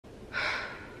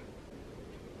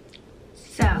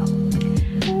So,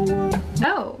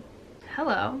 oh,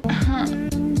 hello.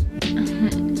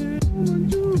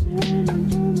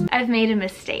 I've made a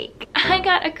mistake. I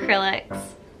got acrylics.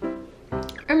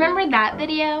 Remember that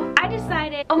video? I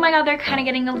decided, oh my god, they're kind of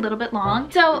getting a little bit long.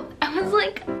 So I was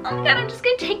like, oh my god, I'm just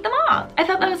gonna take them off. I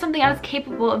thought that was something I was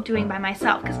capable of doing by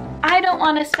myself because I don't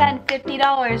want to spend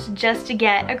 $50 just to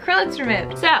get acrylics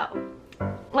removed. So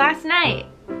last night,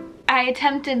 I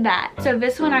attempted that. So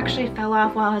this one actually fell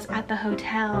off while I was at the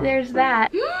hotel. There's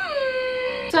that.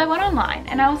 So I went online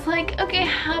and I was like, okay,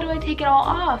 how do I take it all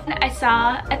off? And I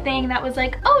saw a thing that was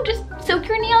like, oh, just soak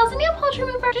your nails in nail polish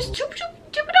remover. Just choop, choop,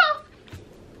 choop it off.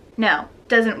 No,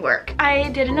 doesn't work. I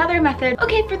did another method.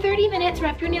 Okay, for 30 minutes,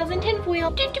 wrap your nails in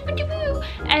tinfoil.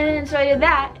 And so I did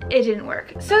that, it didn't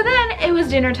work. So then it was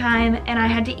dinner time and I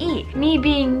had to eat. Me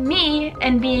being me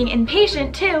and being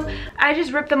impatient too, I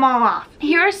just ripped them all off.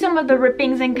 Here are some of the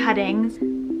rippings and cuttings.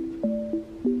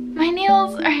 My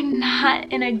nails are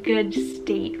not in a good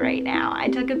state right now. I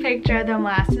took a picture of them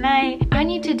last night. I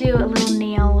need to do a little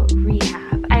nail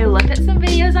rehab. I looked at some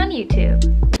videos on YouTube,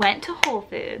 went to Whole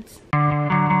Foods.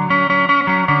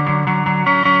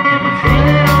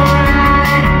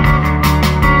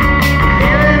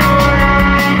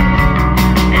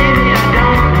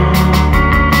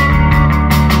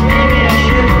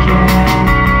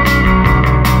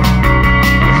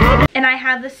 And I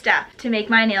have the stuff to make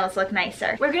my nails look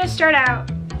nicer. We're gonna start out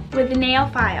with a nail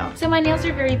file. So my nails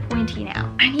are very pointy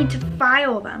now. I need to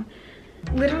file them.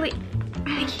 Literally,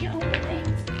 I can't open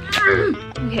things.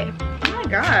 Okay. Oh my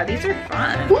god, these are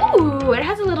fun. Ooh, it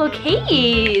has a little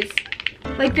case.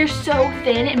 Like they're so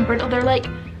thin and brittle. They're like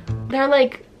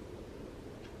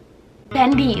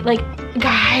bendy. Like,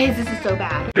 guys, this is so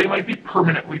bad. They might be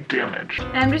permanently damaged.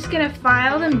 And I'm just gonna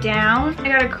file them down. I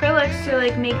got acrylics to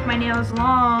like make my nails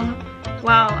long.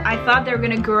 Well, I thought they were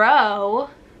gonna grow.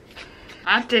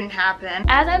 That didn't happen.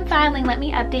 As I'm filing, let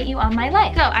me update you on my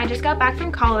life. So I just got back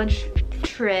from college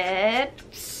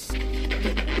trips.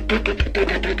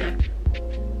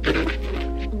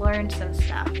 Learned some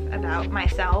stuff about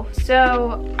myself.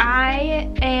 So I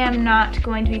am not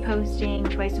going to be posting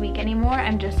twice a week anymore.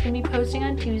 I'm just gonna be posting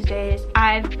on Tuesdays.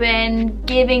 I've been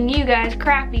giving you guys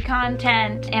crappy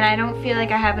content and I don't feel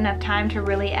like I have enough time to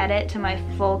really edit to my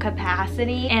full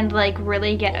capacity and like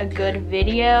really get a good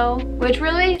video, which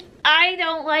really, I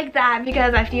don't like that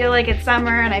because I feel like it's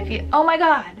summer and I feel, oh my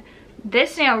god,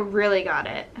 this nail really got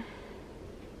it. I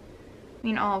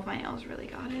mean, all of my nails really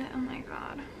got it. Oh my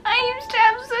god. I used to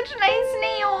have such nice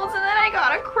nails and then I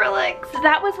got acrylics.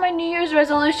 That was my New Year's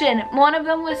resolution. One of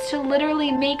them was to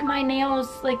literally make my nails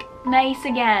like nice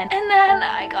again. And then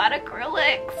I got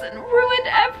acrylics and ruined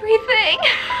everything.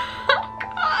 Oh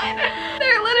god.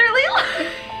 They're literally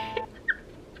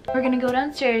We're gonna go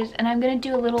downstairs and I'm gonna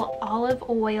do a little olive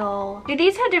oil. Do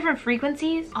these have different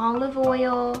frequencies? Olive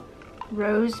oil,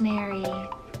 rosemary,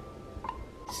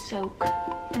 soak.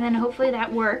 And then hopefully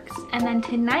that works. And then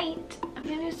tonight, I'm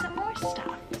gonna do some more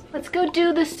stuff. Let's go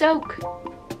do the soak.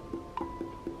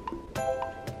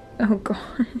 Oh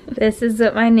god. This is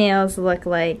what my nails look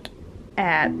like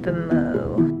at the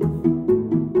Moow.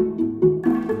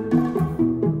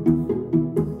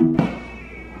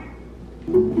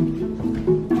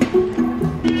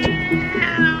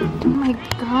 Oh my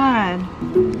god.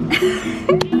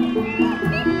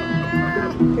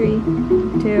 3,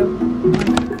 2,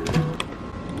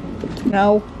 1.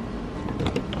 No.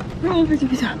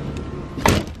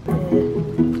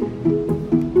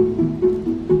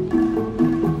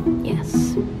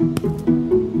 Yes.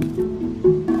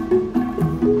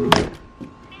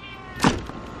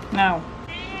 No.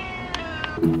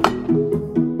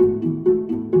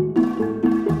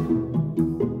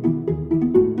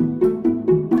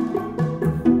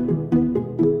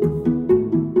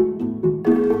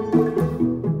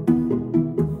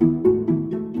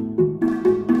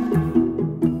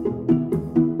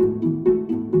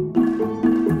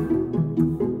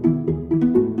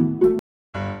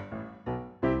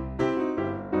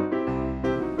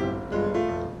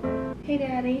 Hey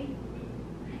Daddy,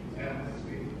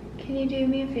 can you do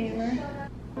me a favor?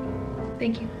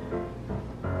 Thank you.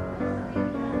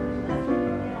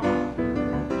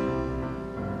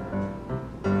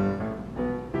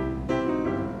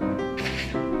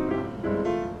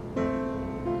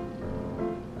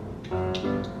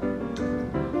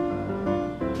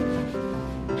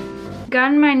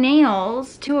 Gotten my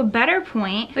nails to a better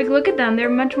point. Like, look at them, they're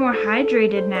much more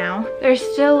hydrated now. They're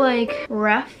still like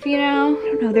rough, you know? I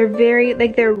don't know, they're very,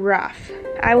 like they're rough.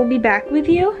 I will be back with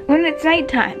you when it's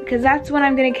nighttime because that's when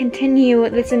I'm gonna continue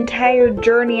this entire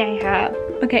journey I have.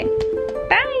 Okay,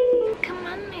 bye. Come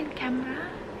on, my camera,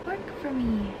 work for for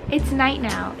me. It's night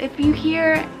now. If you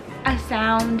hear a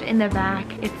sound in the back,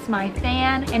 it's my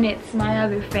fan and it's my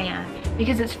other fan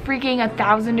because it's freaking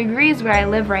 1,000 degrees where I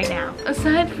live right now.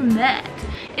 Aside from that,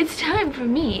 it's time for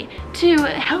me to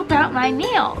help out my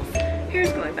nails.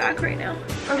 Hair's going back right now.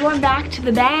 We're going back to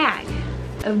the bag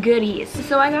of goodies.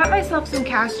 So I got myself some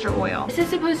castor oil. This is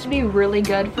supposed to be really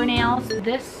good for nails.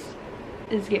 This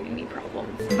is giving me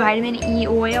problems. Vitamin E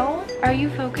oil. Are you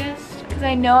focused? Because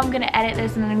I know I'm gonna edit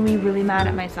this and then I'm gonna be really mad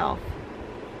at myself.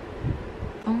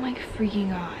 Oh my freaking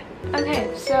god.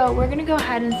 Okay, so we're gonna go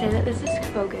ahead and say that this is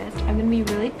focused. I'm gonna be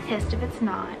really pissed if it's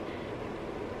not.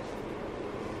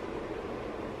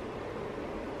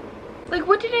 Like,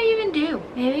 what did I even do?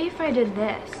 Maybe if I did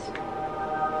this.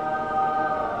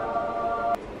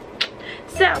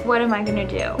 So, what am I gonna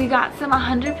do? We got some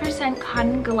 100%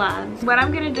 cotton gloves. What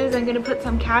I'm gonna do is I'm gonna put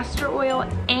some castor oil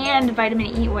and vitamin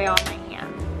E oil on my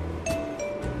hand.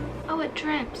 Oh, it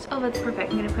drips. Oh, that's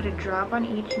perfect. I'm gonna put a drop on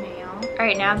each nail. All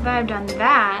right, now that I've done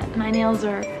that, my nails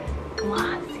are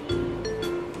glossy.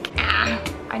 Ah,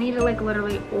 I need to like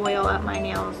literally oil up my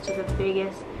nails to the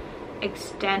biggest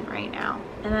extent right now.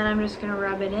 And then I'm just gonna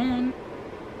rub it in.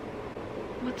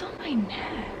 What's on my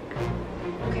neck?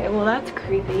 Okay, well that's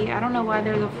creepy. I don't know why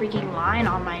there's a freaking line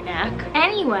on my neck.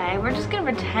 Anyway, we're just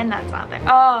gonna pretend that's not there.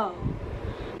 Oh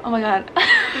my god.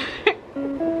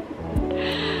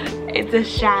 It's a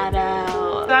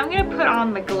shadow. So I'm gonna put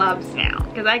on the gloves now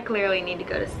because I clearly need to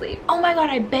go to sleep. Oh my god,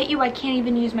 I bet you I can't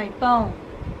even use my phone.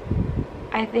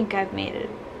 I think I've made a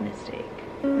mistake.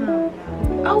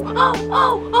 Oh no.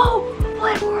 Oh,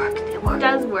 it worked. It worked. It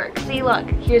does work. See, look,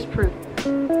 here's proof.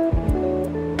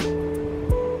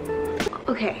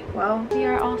 Okay, well, we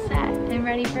are all set and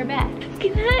ready for bed.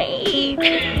 Good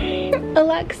night.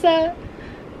 Alexa,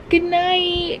 good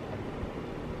night.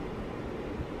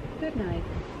 Good night.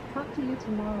 Talk to you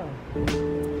tomorrow.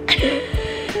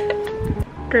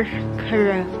 Just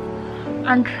kidding.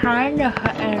 I'm trying to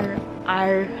put in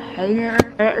eyeliner.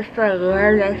 It's the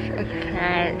weirdest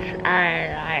experience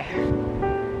I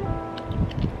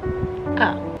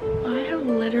Oh, I have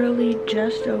literally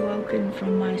just awoken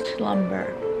from my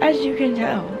slumber. As you can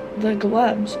tell, the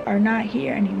gloves are not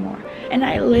here anymore. And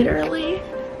I literally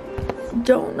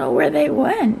don't know where they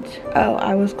went. Oh,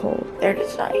 I was cold. They're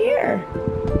just not here.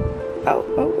 Oh,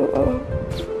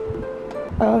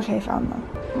 okay, found them.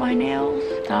 My nails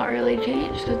not really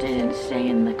changed because they didn't stay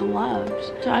in the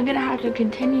gloves. So I'm gonna have to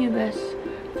continue this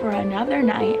for another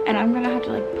night, and I'm gonna have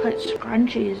to like put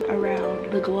scrunchies around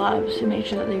the gloves to make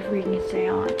sure that they freaking stay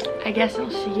on. I guess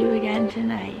I'll see you again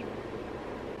tonight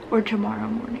or tomorrow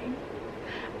morning.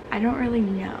 I don't really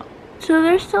know. So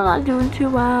they're still not doing too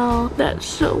well. That's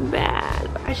so bad.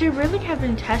 I should really have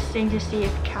been testing to see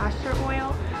if castor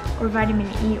oil or vitamin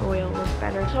E oil was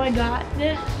better. So I got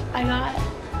this. I got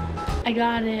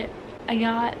it. I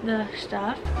got the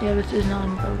stuff. Yeah, this is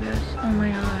non-focus. Oh my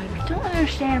god. I don't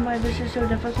understand why this is so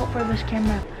difficult for this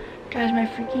camera. Guys, my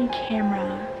freaking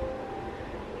camera.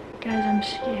 Guys, I'm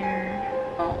scared.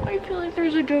 Oh, I feel like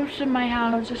there's a ghost in my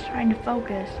house. I was just trying to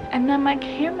focus. And then my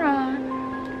camera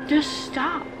just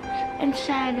stopped and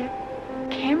said,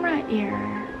 camera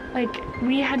error. Like,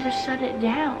 we had to shut it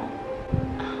down.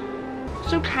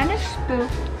 So kind of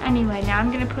spooked. Anyway, now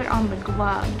I'm gonna put on the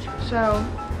gloves. So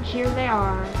here they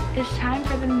are. It's time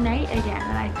for the night again,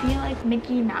 and I feel like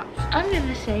Mickey Mouse. I'm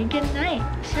gonna say good night.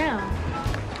 So,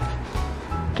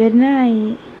 good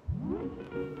night.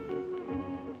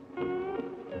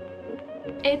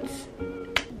 It's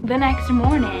the next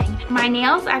morning. My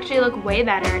nails actually look way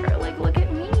better. Like, look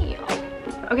at me.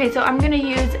 Okay, so I'm gonna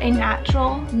use a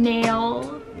natural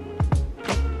nail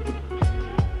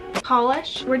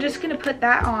polish. We're just gonna put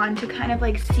that on to kind of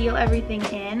like seal everything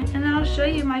in, and then I'll show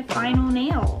you my final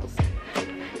nails.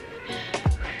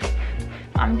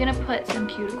 I'm gonna put some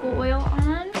cuticle oil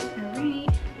on. Alright.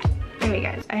 Okay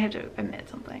guys, I have to admit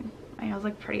something. My nails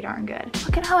look pretty darn good.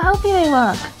 Look at how healthy they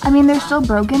look. I mean, they're still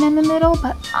broken in the middle,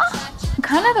 but I'm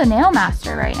kind of a nail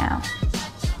master right now.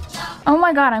 Oh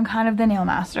my god, I'm kind of the nail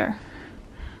master.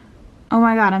 Oh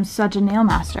my god, I'm such a nail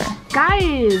master.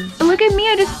 Guys, look at me,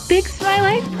 I just fixed my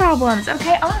life problems.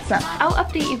 Okay, awesome. I'll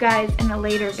update you guys in a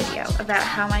later video about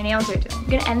how my nails are doing. I'm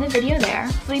gonna end the video there.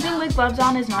 Sleeping with gloves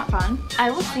on is not fun. I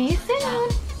will see you soon.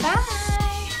 Bye.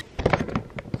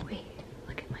 Wait,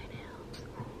 look at my nails.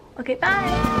 Okay, bye.